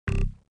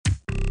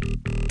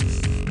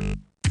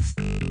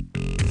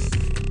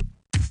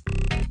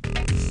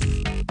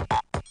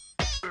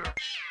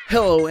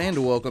Hello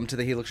and welcome to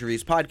the Helix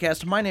Reviews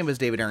podcast. My name is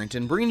David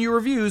Arrington, bringing you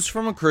reviews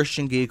from a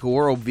Christian geek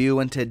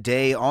worldview, and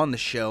today on the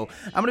show,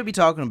 I'm going to be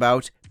talking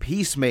about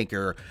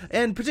Peacemaker,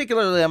 and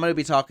particularly I'm going to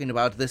be talking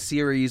about the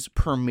series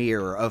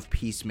premiere of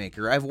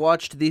Peacemaker. I've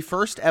watched the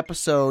first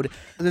episode.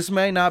 This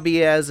may not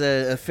be as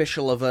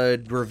official of a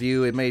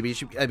review. It may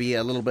be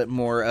a little bit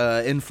more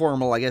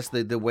informal, I guess,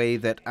 the way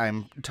that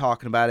I'm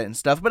talking about it and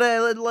stuff, but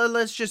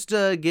let's just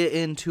get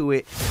into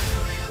it.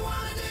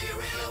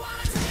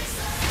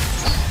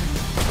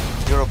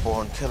 You're a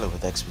born killer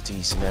with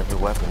expertise in every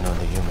weapon known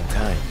to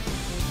humankind.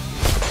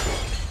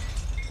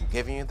 I'm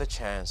giving you the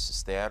chance to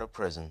stay out of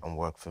prison and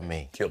work for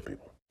me. Kill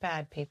people.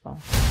 Bad people.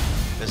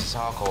 This is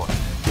Harcourt.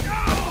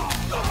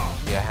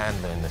 Be a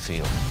handler in the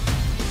field.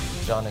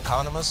 John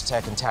Economist,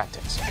 Tech and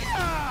Tactics.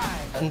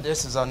 And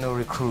this is our new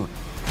recruit,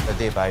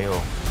 Adebayo.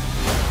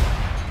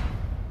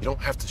 You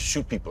don't have to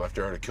shoot people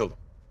after you already killed them.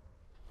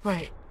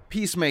 Right.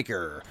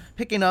 Peacemaker,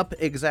 picking up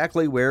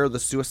exactly where the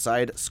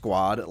Suicide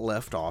Squad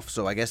left off.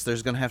 So I guess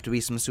there's going to have to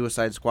be some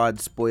Suicide Squad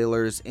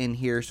spoilers in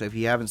here. So if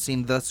you haven't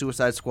seen the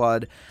Suicide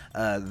Squad,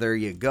 there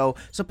you go.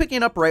 So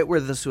picking up right where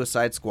the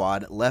Suicide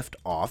Squad left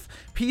off,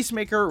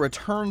 Peacemaker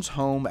returns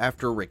home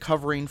after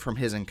recovering from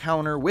his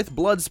encounter with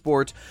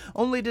Bloodsport,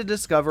 only to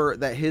discover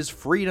that his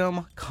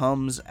freedom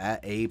comes at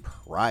a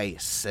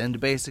price. And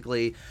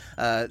basically,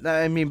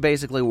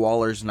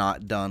 Waller's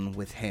not done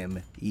with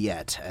him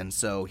yet. And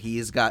so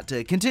he's got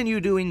to continue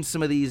doing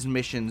some of these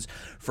missions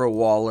for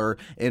Waller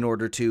in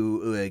order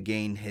to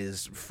gain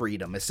his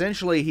freedom.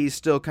 Essentially, he's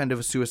still kind of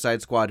a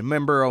Suicide Squad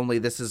member, only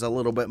this is a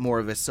little bit more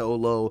of a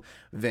solo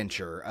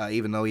venture,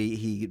 even though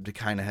he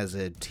kind of has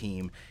a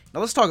team. Now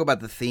let's talk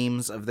about the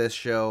themes of this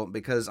show,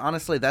 because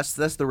honestly, that's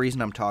the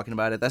reason I'm talking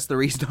about it. That's the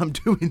reason I'm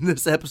doing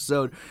this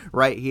episode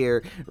right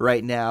here,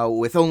 right now,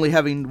 with only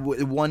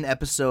having one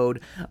episode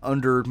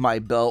under my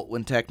belt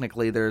when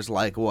technically there's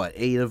 8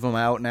 of them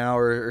out now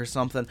or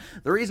something.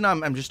 The reason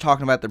I'm just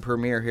talking about the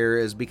premiere here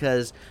is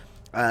because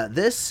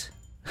this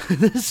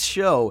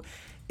show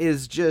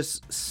is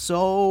just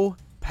so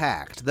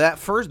packed.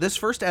 This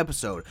first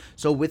episode,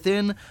 so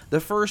within the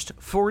first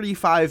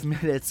 45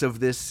 minutes of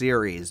this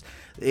series,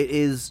 it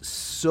is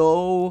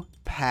so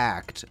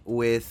packed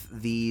with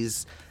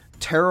these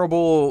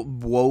terrible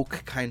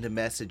woke kind of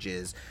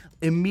messages.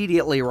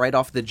 Immediately right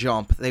off the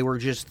jump, they were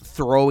just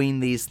throwing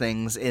these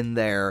things in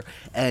there,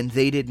 and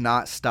they did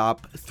not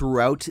stop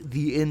throughout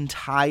the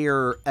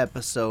entire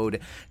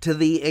episode, to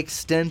the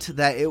extent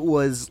that it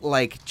was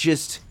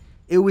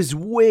it was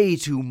way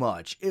too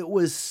much. It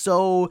was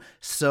so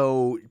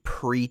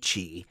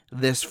preachy,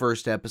 this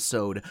first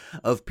episode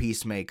of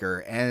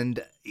Peacemaker.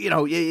 And,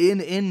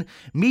 in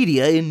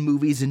media, in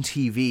movies and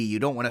TV, you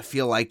don't want to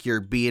feel like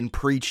you're being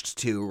preached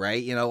to,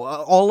 right?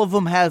 All of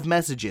them have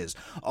messages.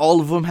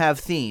 All of them have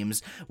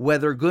themes,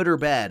 whether good or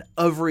bad.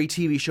 Every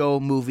TV show,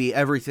 movie,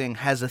 everything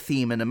has a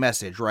theme and a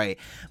message, right?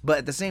 But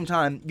at the same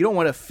time, you don't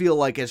want to feel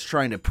like it's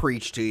trying to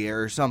preach to you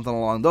or something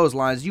along those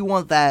lines. You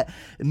want that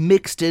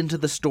mixed into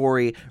the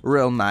story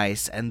real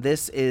nice, and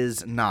this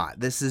is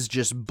not. This is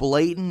just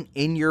blatant,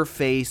 in your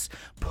face,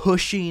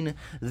 pushing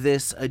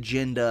this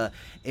agenda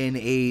in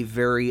a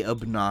very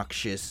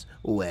obnoxious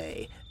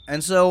way.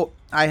 And so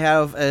I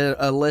have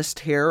a list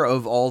here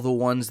of all the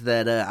ones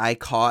that I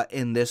caught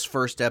in this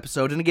first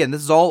episode. And again,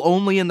 this is all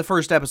only in the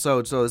first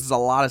episode, so this is a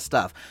lot of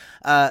stuff.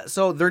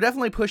 So they're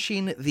definitely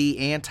pushing the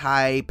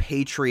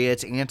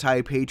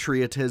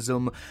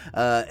anti-patriotism,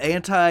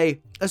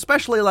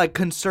 especially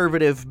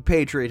conservative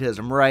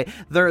patriotism, right?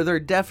 They're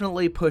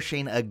definitely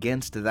pushing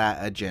against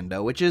that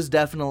agenda, which is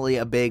definitely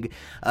a big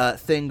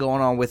thing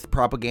going on with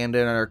propaganda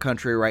in our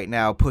country right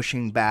now,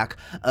 pushing back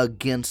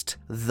against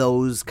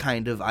those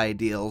kind of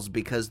ideals,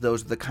 because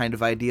those are the kind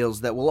of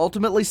ideals that will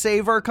ultimately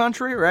save our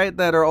country, right?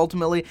 That are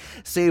ultimately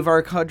save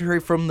our country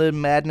from the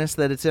madness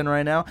that it's in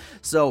right now.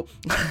 So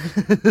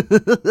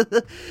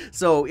the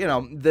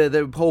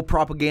whole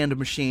propaganda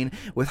machine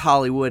with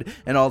Hollywood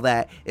and all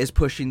that is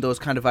pushing those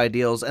kind of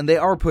ideals, and they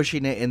are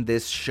pushing it in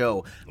this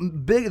show.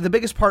 The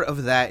biggest part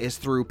of that is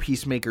through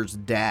Peacemaker's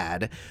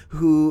dad,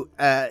 who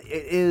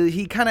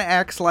he kind of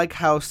acts like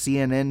how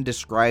CNN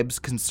describes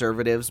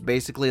conservatives,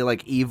 basically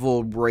like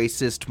evil,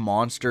 racist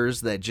monsters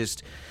that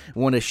just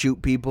want to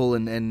shoot people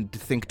and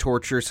think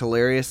torture is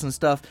hilarious and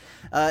stuff.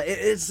 Man,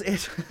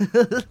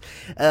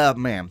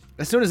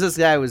 as soon as this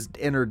guy was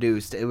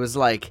introduced, it was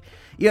like,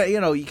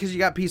 because you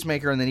got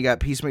Peacemaker, and then you got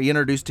Peacemaker, you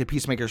introduced to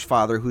Peacemaker's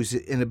father, who's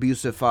an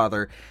abusive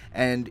father,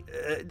 and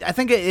I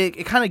think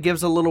it kind of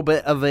gives a little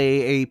bit of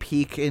a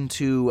peek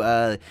into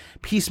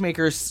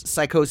Peacemaker's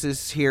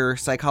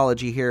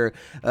psychology here,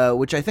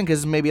 which I think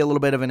is maybe a little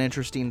bit of an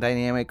interesting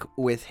dynamic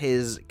with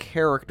his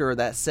character.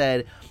 That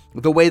said,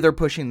 the way they're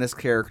pushing this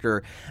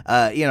character,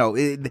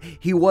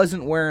 he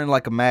wasn't wearing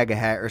like a MAGA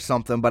hat or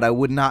something, but I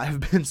would not have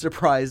been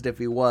surprised if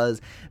he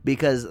was,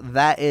 because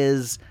that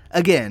is,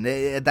 again,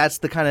 that's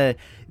the kind of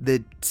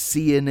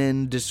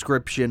CNN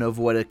description of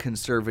what a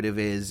conservative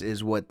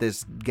is what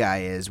this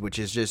guy is, which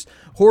is just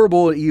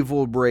horrible,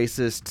 evil,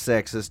 racist,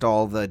 sexist,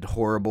 all the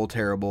horrible,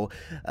 terrible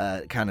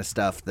kind of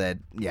stuff that,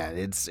 yeah,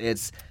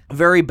 it's a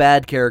very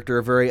bad character,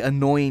 a very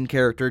annoying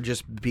character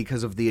just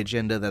because of the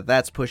agenda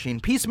that's pushing.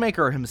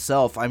 Peacemaker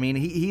himself, I mean,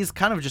 he's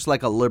kind of just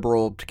like a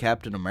liberal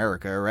Captain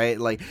America, right?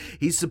 Like,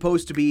 he's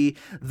supposed to be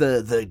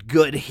the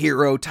good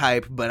hero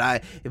type,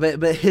 but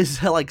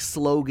his like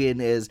slogan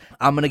is,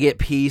 I'm gonna get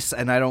peace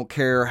and I don't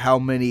care how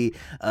many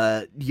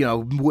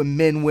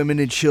men, women,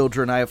 and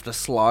children I have to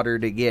slaughter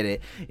to get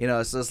it.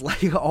 So it's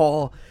like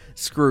all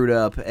screwed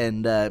up,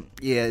 and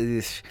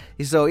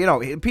so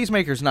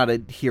Peacemaker's not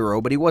a hero,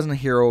 but he wasn't a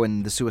hero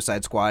in the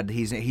Suicide Squad.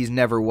 He's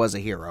never was a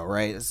hero,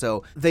 right?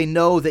 So they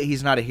know that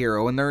he's not a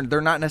hero, and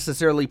they're not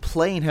necessarily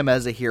playing him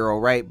as a hero,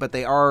 right? But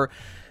they are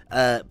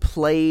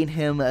playing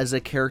him as a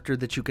character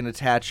that you can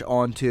attach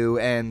onto,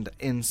 and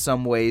in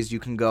some ways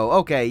you can go,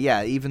 okay,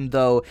 yeah, even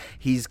though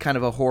he's kind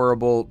of a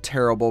horrible,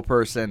 terrible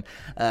person,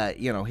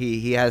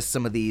 he has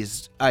some of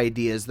these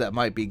ideas that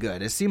might be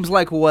good. It seems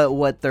like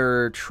what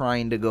they're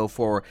trying to go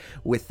for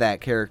with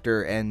that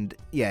character, and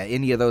yeah,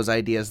 any of those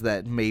ideas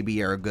that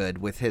maybe are good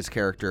with his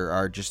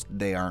character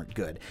they aren't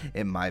good,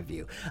 in my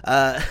view.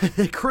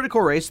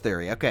 Critical race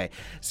theory, okay,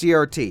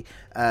 CRT,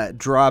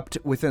 dropped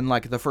within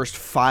like the first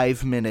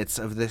 5 minutes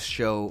of this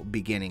show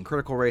beginning.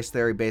 Critical race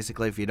theory,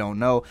 basically, if you don't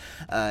know,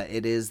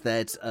 it is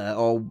that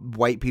all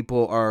white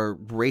people are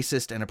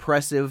racist and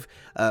oppressive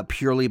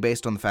purely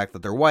based on the fact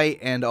that they're white,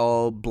 and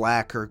all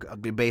black, or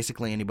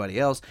basically anybody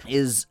else,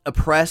 is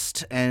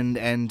oppressed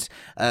and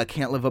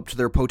can't live up to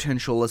their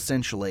potential,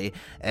 essentially,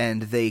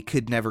 and they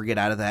could never get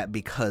out of that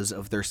because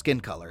of their skin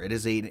color. It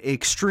is an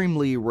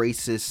extremely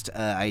racist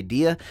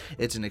idea.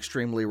 It's an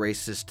extremely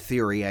racist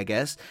theory, I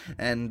guess,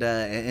 and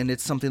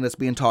it's something that's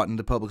being taught in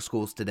the public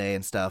schools today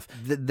and stuff.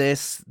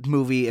 This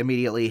movie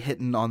immediately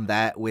hitting on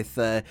that with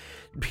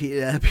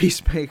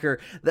Peacemaker.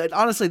 That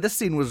honestly, this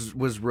scene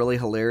was really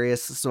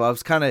hilarious. So I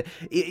was kind of,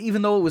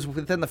 even though it was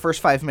within the first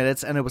 5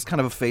 minutes and it was kind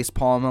of a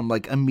facepalm, I'm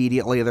like,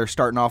 immediately they're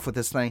starting off with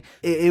this thing.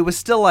 It was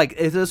still like,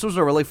 this was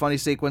a really funny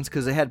sequence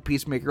because it had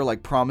Peacemaker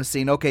like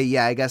promising, okay,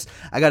 yeah, I guess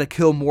I got to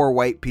kill more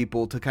white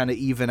people to kind of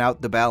even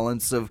out the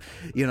balance of,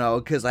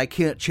 because I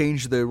can't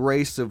change the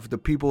race of the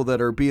people that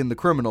are being the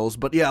criminals,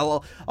 but yeah,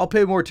 I'll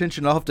pay more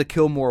attention. I'll have to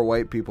kill more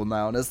white people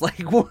now. And it's like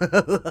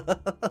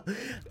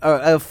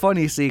a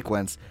funny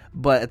sequence,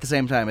 but at the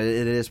same time, it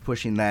is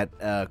pushing that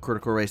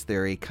critical race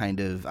theory kind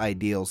of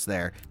ideals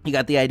there. You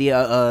got the idea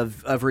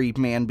of every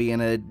man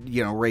being a,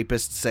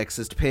 rapist,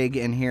 sexist pig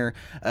in here.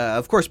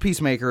 Of course,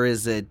 Peacemaker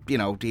is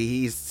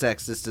he's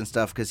sexist and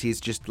stuff because he's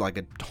just like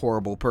a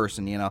horrible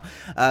person,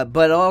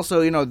 but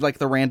also, like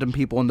the random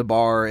people in the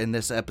bar in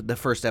this the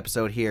first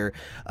episode here,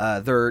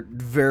 they're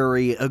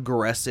very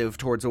aggressive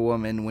towards a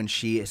woman when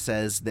she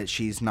says that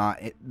she's not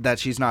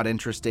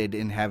interested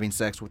in having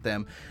sex with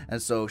them,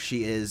 and so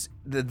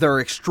they're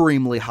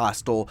extremely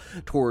hostile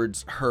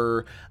towards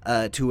her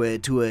to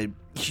a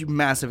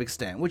massive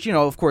extent, which,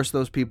 of course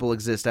those people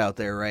exist out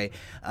there, right?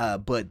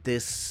 But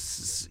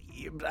this,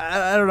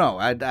 I don't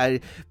know.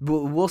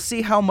 We'll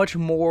see how much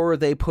more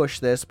they push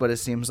this, but it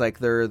seems like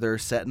they're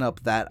setting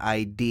up that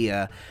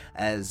idea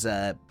as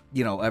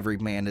every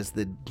man is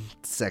the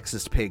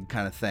sexist pig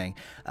kind of thing,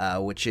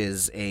 which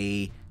is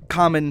a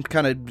common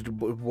kind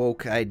of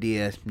woke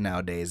idea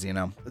nowadays.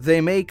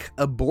 They make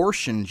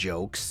abortion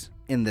jokes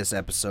in this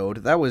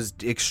episode. That was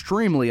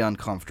extremely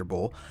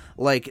uncomfortable.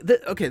 Like,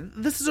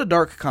 this is a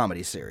dark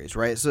comedy series,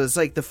 right? So it's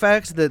like the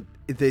fact that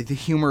the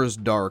humor is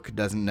dark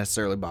doesn't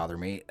necessarily bother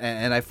me,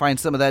 and I find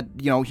some of that,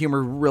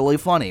 humor really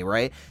funny,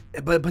 right?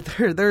 But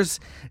there's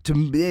to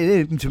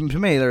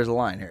me there's a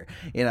line here,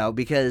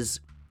 because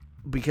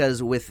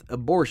with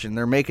abortion,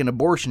 they're making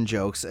abortion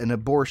jokes, and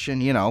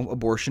abortion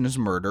is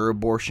murder.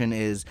 Abortion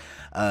is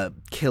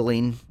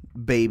killing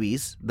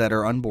babies that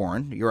are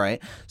unborn. You're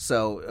right.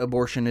 So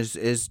abortion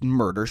is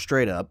murder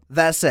straight up.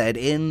 That said,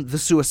 in the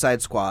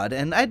Suicide Squad,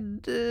 and I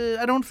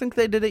don't think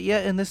they did it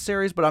yet in this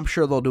series, but I'm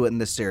sure they'll do it in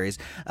this series.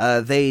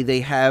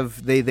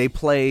 They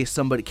play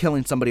somebody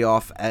killing somebody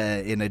off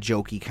in a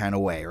jokey kind of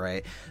way,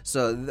 right?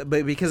 So,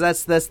 but because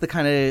that's the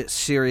kind of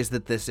series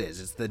that this is.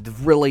 It's the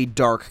really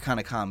dark kind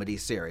of comedy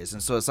series,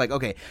 and so it's like,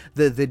 okay,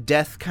 the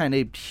death kind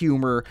of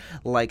humor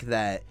like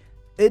that.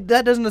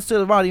 That doesn't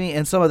necessarily bother me,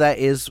 and some of that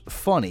is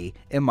funny,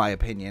 in my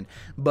opinion.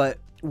 But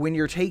when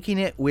you're taking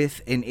it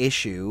with an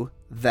issue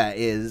that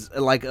is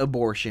like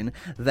abortion,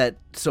 that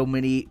so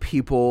many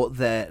people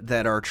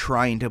that are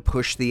trying to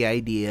push the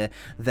idea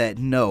that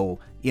no,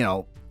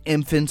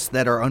 infants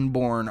that are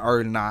unborn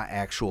are not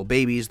actual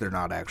babies, they're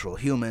not actual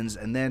humans,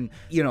 and then,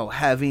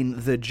 having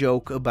the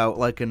joke about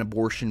like an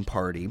abortion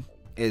party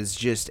is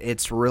just,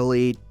 it's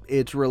really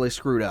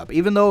screwed up.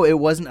 Even though it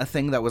wasn't a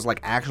thing that was like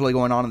actually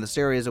going on in the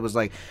series, it was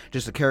like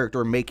just a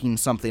character making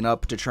something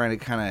up to try to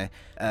kind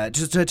of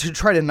just to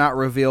try to not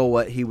reveal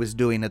what he was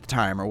doing at the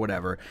time or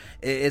whatever.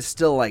 It's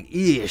still like,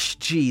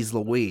 geez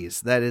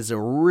Louise, that is a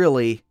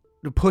really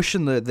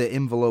pushing the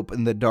envelope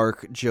in the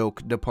dark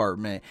joke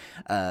department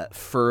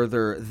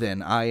further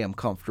than I am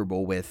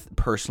comfortable with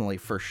personally,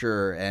 for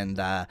sure. And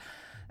I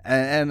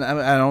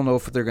don't know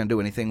if they're going to do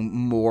anything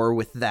more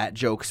with that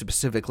joke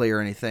specifically or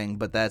anything,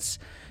 but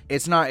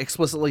it's not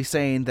explicitly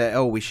saying that,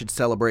 oh, we should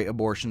celebrate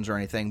abortions or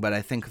anything, but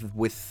I think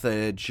with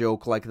a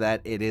joke like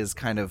that, it is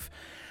kind of,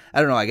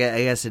 I don't know, I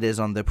guess it is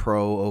on the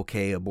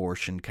pro-okay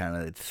abortion kind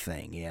of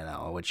thing,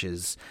 which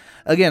is,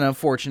 again,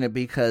 unfortunate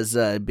because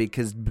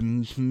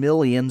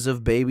millions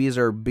of babies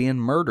are being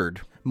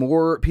murdered.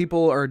 More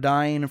people are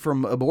dying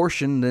from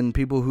abortion than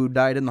people who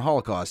died in the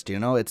Holocaust,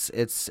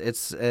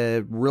 It's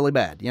really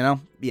bad,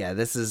 Yeah,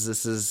 this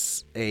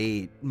is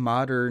a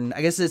modern,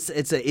 I guess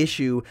it's an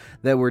issue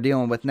that we're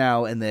dealing with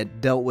now and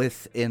that dealt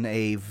with in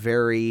a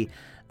very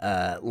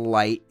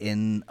light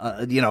in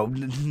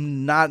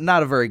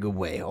not a very good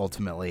way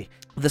ultimately.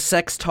 The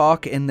sex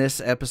talk in this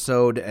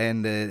episode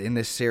and in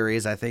this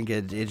series, I think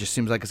it just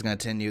seems like it's going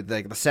to continue.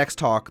 The sex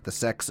talk, the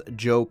sex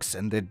jokes,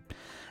 and the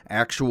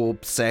actual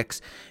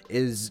sex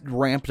is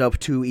ramped up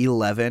to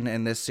 11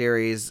 in this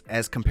series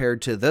as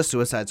compared to the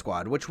Suicide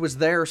Squad, which was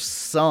there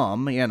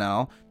some,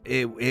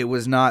 it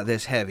was not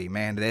this heavy,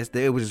 man.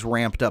 It was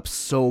ramped up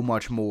so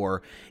much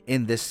more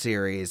in this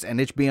series, and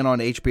it's being on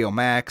HBO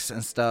Max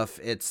and stuff.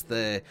 It's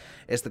the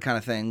kind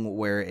of thing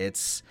where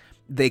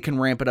they can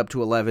ramp it up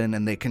to 11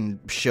 and they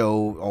can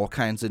show all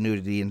kinds of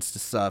nudity and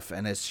stuff,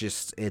 and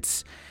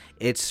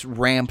it's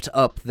ramped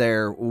up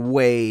there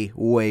way,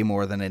 way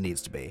more than it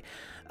needs to be.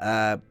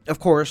 Of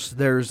course,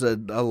 there's a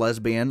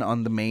lesbian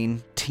on the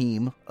main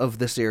team of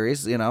the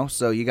series,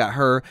 so you got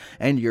her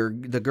and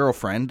the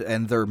girlfriend,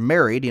 and they're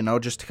married,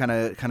 just to kind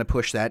of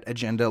push that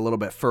agenda a little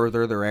bit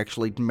further. They're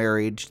actually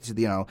married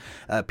to,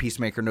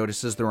 Peacemaker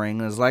notices the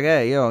ring and is like,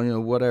 hey,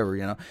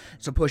 whatever,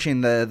 so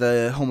pushing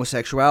the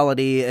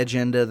homosexuality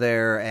agenda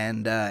there,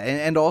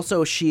 and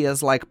also she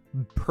is like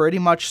pretty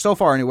much, so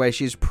far anyway,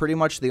 she's pretty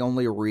much the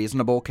only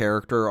reasonable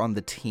character on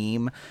the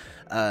team.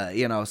 So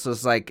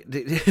it's like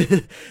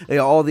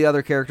all the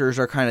other characters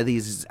are kind of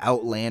these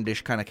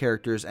outlandish kind of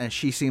characters, and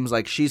she seems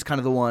like she's kind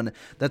of the one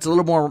that's a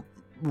little more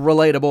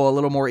relatable, a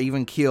little more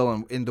even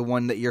keel, and the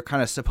one that you're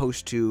kind of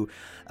supposed to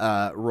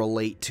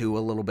relate to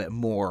a little bit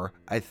more,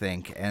 I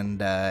think.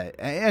 And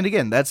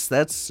again,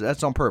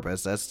 that's on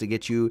purpose. That's to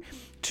get you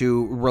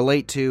to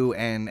relate to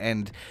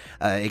and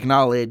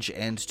acknowledge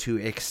and to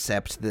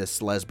accept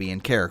this lesbian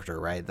character,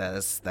 right?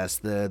 That's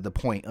the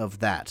point of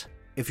that.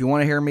 If you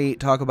want to hear me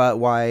talk about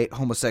why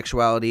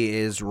homosexuality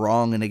is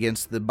wrong and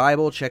against the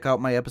Bible, check out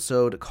my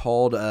episode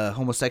called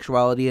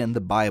Homosexuality and the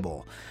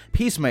Bible.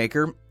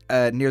 Peacemaker,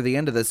 near the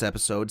end of this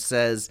episode,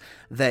 says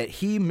that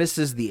he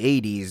misses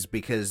the 80s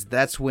because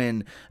that's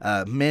when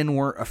men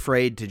weren't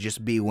afraid to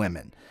just be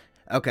women.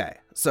 Okay,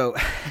 so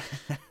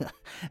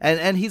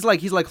and he's like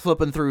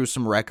flipping through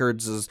some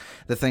records is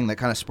the thing that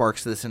kind of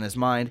sparks this in his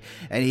mind,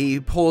 and he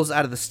pulls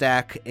out of the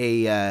stack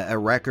a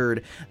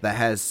record that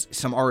has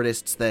some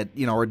artists that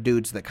are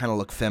dudes that kind of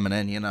look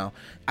feminine.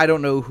 I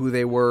don't know who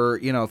they were.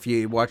 If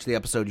you watch the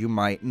episode, you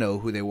might know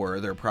who they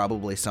were. They're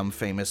probably some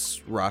famous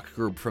rock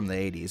group from the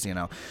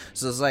 80s.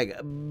 So it's like,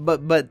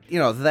 but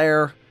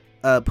they're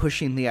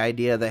pushing the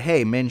idea that,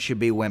 hey, men should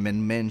be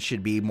women, men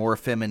should be more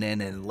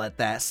feminine, and let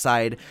that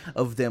side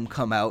of them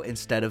come out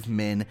instead of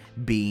men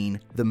being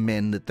the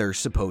men that they're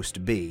supposed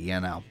to be,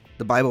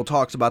 The Bible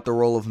talks about the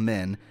role of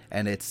men,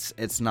 and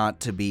it's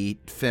not to be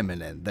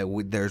feminine.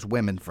 There's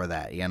women for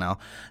that,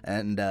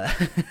 and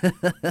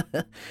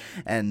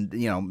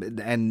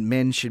and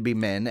men should be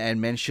men,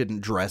 and men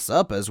shouldn't dress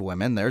up as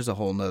women. There's a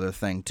whole nother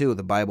thing too.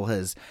 The Bible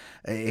has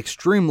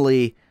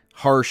extremely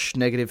harsh,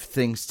 negative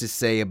things to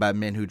say about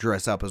men who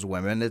dress up as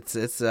women. It's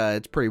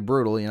pretty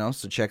brutal,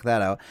 so check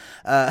that out.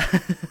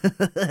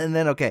 And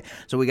then, okay,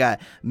 so we got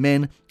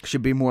men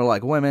should be more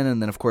like women,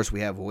 and then, of course,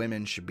 we have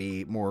women should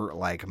be more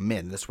like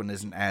men. This one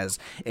isn't as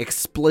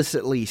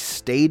explicitly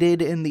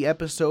stated in the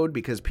episode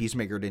because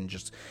Peacemaker didn't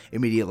just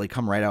immediately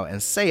come right out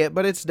and say it,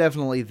 but it's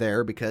definitely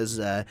there because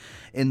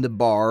in the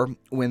bar,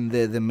 when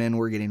the men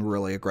were getting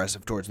really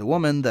aggressive towards the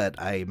woman that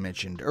I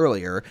mentioned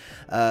earlier,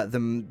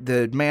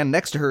 the man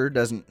next to her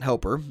doesn't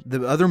help her.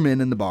 The other men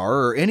in the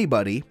bar, or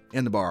anybody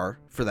in the bar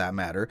for that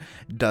matter,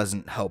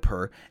 doesn't help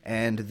her,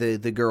 and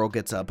the girl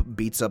gets up,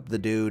 beats up the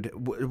dude,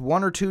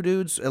 one or two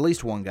dudes, at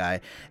least one guy,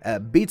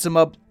 beats him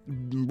up,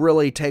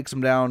 really takes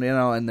him down,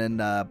 and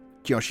then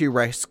she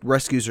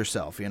rescues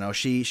herself.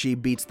 She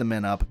beats the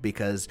men up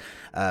because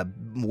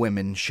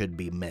women should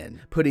be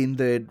men, putting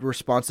the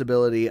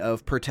responsibility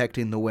of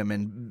protecting the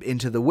women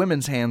into the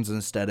women's hands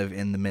instead of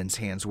in the men's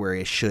hands where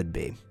it should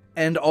be.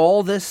 And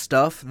all this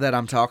stuff that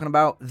I'm talking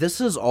about, this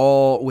is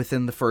all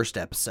within the first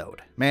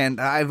episode. Man,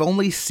 I've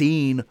only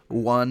seen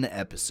one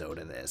episode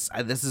of this.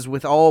 This is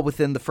all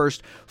within the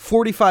first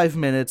 45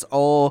 minutes,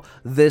 all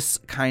this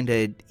kind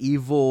of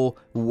evil,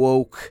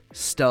 woke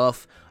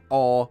stuff,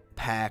 all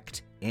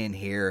packed in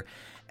here.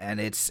 And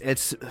it's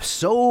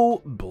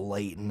so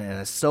blatant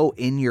and it's so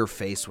in your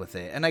face with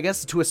it. And I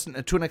guess to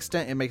an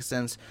extent it makes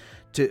sense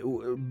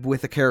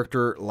with a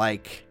character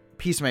like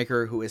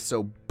Peacemaker, who is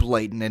so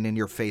blatant and in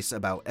your face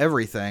about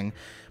everything,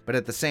 but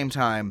at the same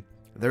time,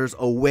 there's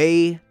a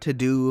way to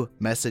do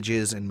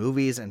messages in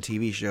movies and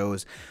TV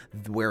shows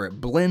where it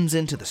blends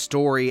into the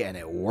story and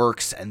it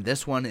works, and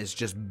this one is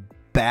just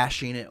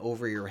bashing it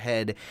over your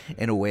head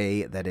in a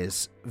way that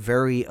is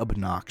very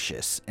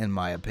obnoxious, in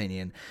my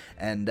opinion.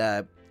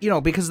 And,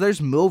 because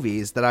there's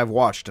movies that I've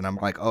watched and I'm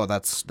like, oh,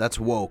 that's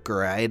woke,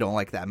 or I don't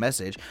like that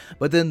message.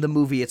 But then the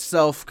movie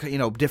itself,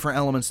 different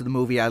elements of the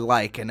movie I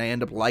like, and I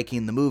end up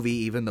liking the movie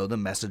even though the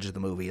message of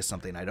the movie is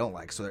something I don't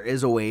like. So there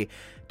is a way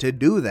to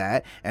do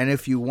that. And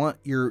if you want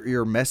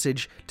your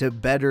message to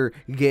better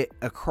get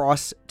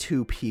across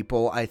to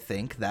people, I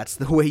think that's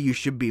the way you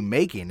should be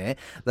making it.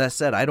 That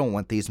said, I don't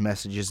want these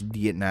messages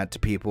getting out to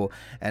people,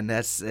 and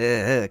that's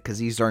because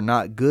these are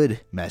not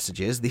good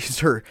messages.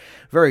 These are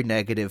very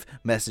negative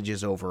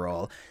messages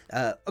overall.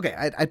 Okay,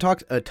 I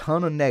talked a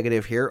ton of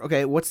negative here.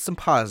 Okay, what's some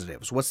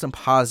positives?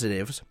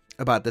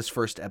 About this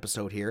first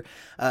episode here?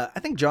 I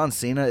think John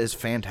Cena is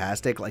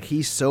fantastic. Like,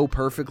 he so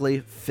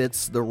perfectly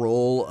fits the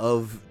role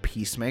of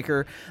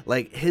Peacemaker.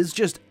 Like, his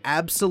just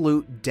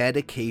absolute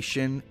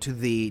dedication to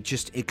the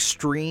just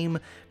extreme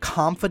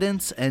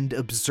confidence and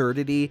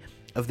absurdity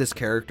of this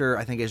character,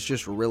 I think, is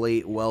just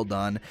really well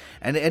done.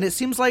 And it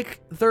seems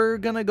like they're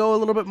gonna go a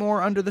little bit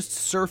more under the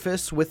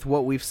surface with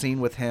what we've seen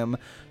with him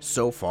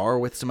so far,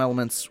 with some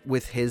elements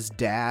with his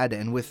dad,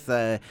 and with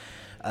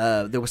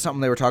there was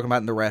something they were talking about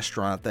in the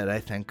restaurant that I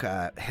think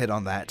hit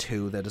on that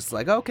too. That is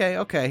like,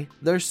 okay,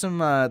 there's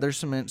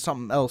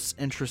something else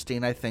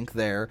interesting, I think,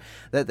 there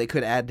that they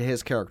could add to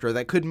his character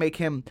that could make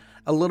him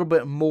a little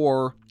bit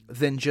more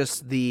than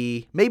just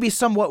the maybe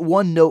somewhat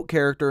one-note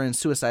character in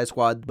Suicide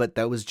Squad, but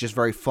that was just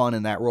very fun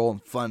in that role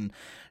and fun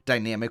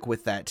dynamic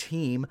with that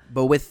team.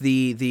 But with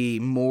the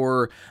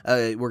more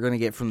we're going to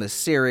get from this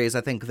series,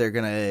 I think they're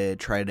going to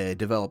try to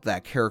develop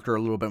that character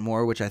a little bit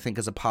more, which I think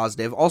is a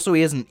positive. Also,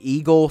 he has an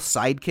eagle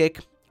sidekick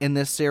in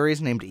this series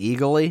named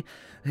Eagly,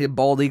 a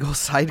bald eagle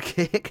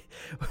sidekick,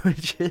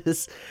 which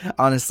is,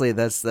 honestly,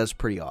 that's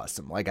pretty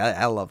awesome. Like,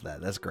 I love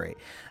that. That's great.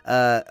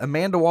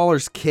 Amanda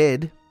Waller's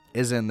kid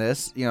is in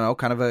this,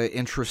 kind of a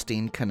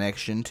interesting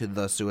connection to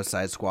the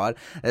Suicide Squad.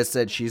 As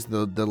said, she's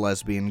the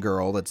lesbian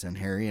girl that's in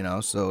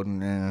here, so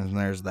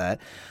there's that.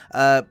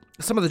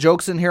 Some of the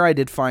jokes in here I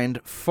did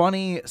find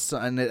funny,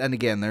 and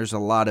again, there's a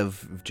lot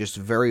of just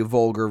very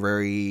vulgar,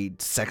 very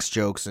sex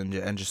jokes and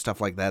just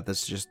stuff like that.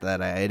 That's just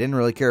that I didn't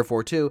really care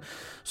for too.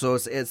 So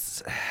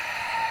it's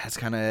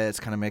kind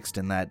of mixed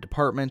in that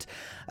department.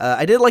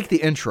 I did like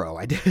the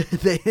intro.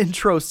 The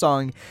intro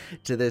song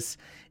to this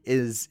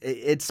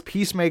it's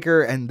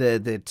Peacemaker and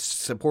the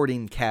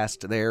supporting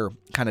cast there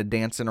kind of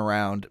dancing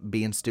around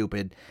being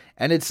stupid,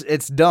 and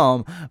it's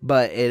dumb,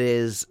 but it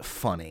is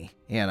funny,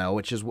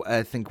 which is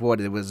I think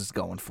what it was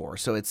going for.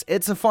 So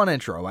it's a fun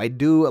intro. I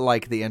do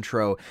like the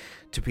intro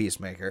to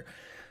Peacemaker.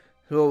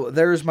 So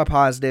there's my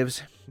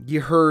positives.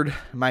 You heard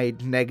my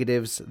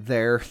negatives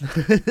there,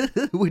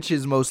 which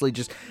is mostly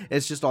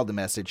it's just all the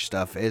message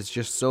stuff. It's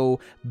just so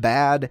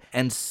bad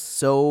and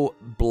so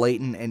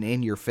blatant and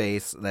in your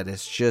face that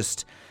it's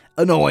just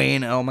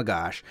annoying. Oh my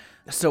gosh.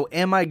 So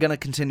am I going to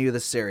continue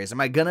this series?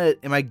 Am I going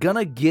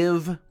to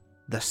give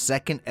the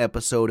second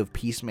episode of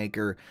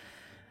Peacemaker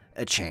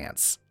a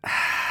chance?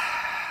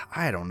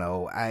 I don't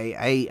know.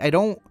 I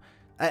don't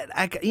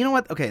you know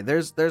what? Okay,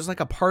 there's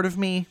like a part of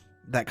me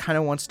that kind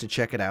of wants to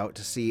check it out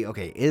to see,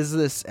 okay, is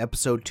this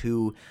episode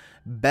 2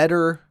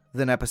 better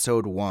than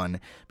episode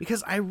 1?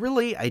 Because I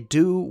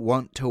do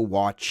want to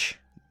watch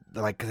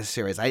like the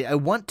series. I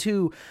don't want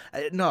to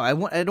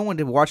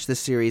watch this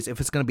series if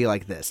it's going to be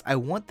like this. I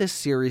want this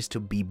series to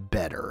be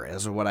better,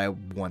 is what I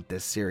want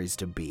this series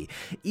to be.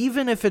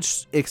 Even if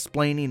it's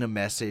explaining a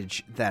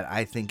message that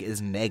I think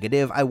is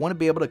negative, I want to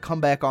be able to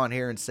come back on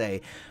here and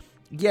say,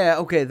 yeah,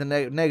 okay, the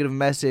negative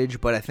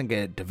message, but I think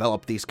it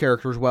developed these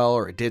characters well,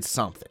 or it did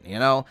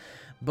something,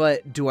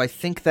 But do I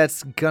think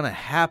that's gonna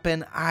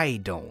happen? I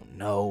don't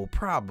know.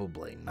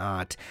 Probably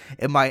not.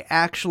 Am I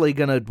actually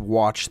gonna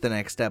watch the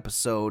next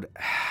episode?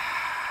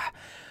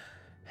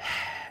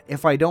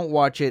 If I don't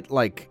watch it,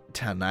 like,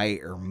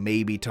 tonight or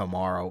maybe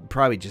tomorrow,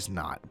 probably just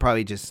not.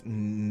 Probably just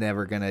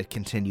never gonna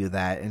continue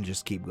that and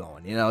just keep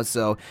going,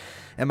 So,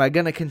 am I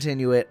gonna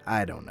continue it?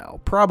 I don't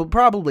know.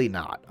 Probably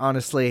not.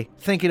 Honestly,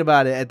 thinking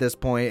about it at this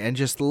point and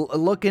just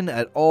looking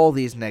at all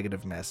these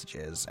negative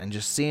messages and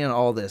just seeing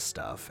all this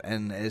stuff,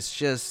 and it's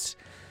just...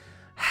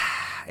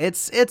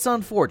 It's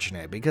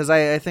unfortunate because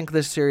I think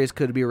this series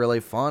could be really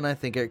fun. I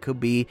think it could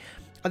be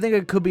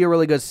a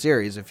really good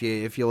series. If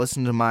you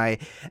listen to my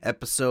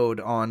episode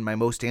on my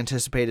most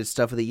anticipated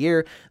stuff of the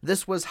year,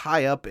 this was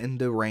high up in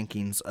the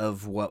rankings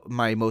of what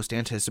my most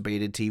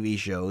anticipated TV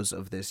shows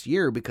of this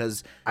year,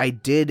 because I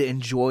did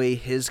enjoy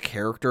his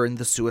character in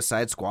the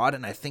Suicide Squad,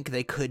 and I think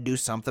they could do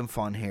something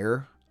fun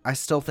here. I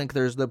still think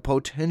there's the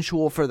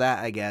potential for that,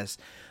 I guess.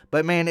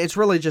 But man, it's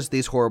really just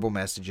these horrible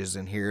messages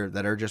in here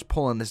that are just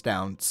pulling this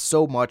down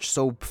so much,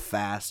 so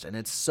fast, and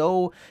it's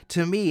so,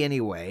 to me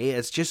anyway,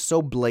 it's just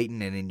so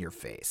blatant and in your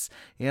face.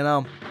 You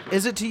know,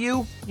 is it to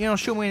you? You know,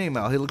 shoot me an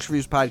email,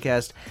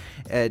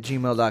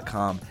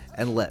 HelixReviewsPodcast@gmail.com,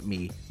 and let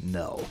me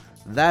know.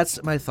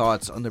 That's my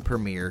thoughts on the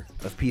premiere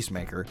of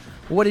Peacemaker.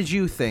 What did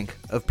you think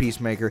of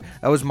Peacemaker?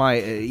 That was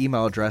my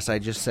email address I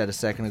just said a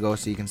second ago,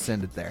 so you can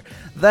send it there.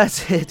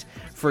 That's it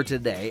for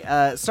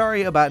today.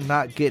 Sorry about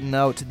not getting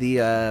out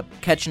the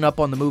catching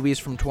up on the movies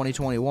from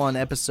 2021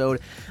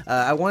 episode.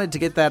 I wanted to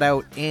get that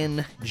out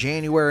in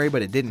January,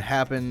 but it didn't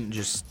happen.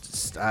 Just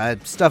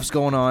stuff's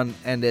going on,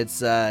 and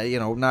it's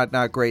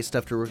not great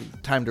stuff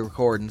time to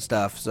record and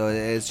stuff. So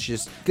it's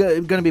just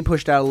going to be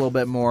pushed out a little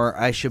bit more.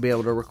 I should be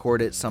able to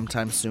record it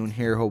sometime soon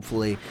here,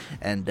 hopefully,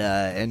 and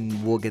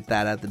we'll get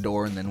that out the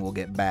door, and then we'll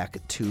get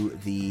back to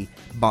the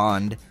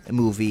Bond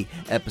movie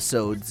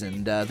episodes.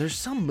 And there's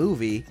some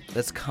movie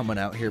that's coming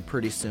out here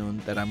pretty soon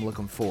that I'm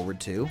looking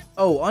forward to.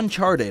 Oh,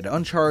 Uncharted.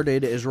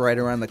 Uncharted is right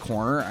around the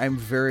corner. I'm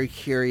very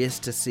curious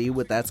to see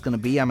what that's going to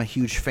be. I'm a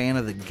huge fan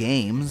of the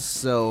games,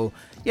 so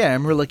yeah,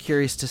 I'm really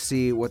curious to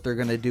see what they're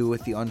going to do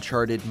with the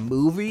Uncharted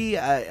movie.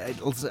 I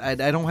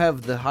don't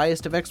have the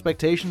highest of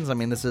expectations. I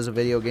mean, this is a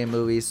video game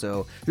movie,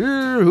 so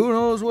who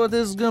knows what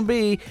this is going to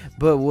be,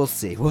 but we'll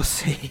see. We'll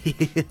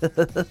see.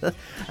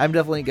 I'm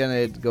definitely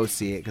going to go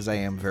see it because I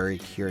am very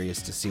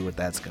curious to see what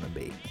that's going to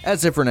be.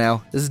 That's it for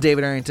now. This is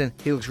David Arrington,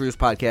 Helix Reviews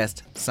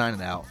Podcast,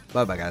 signing out.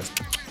 Bye-bye, guys.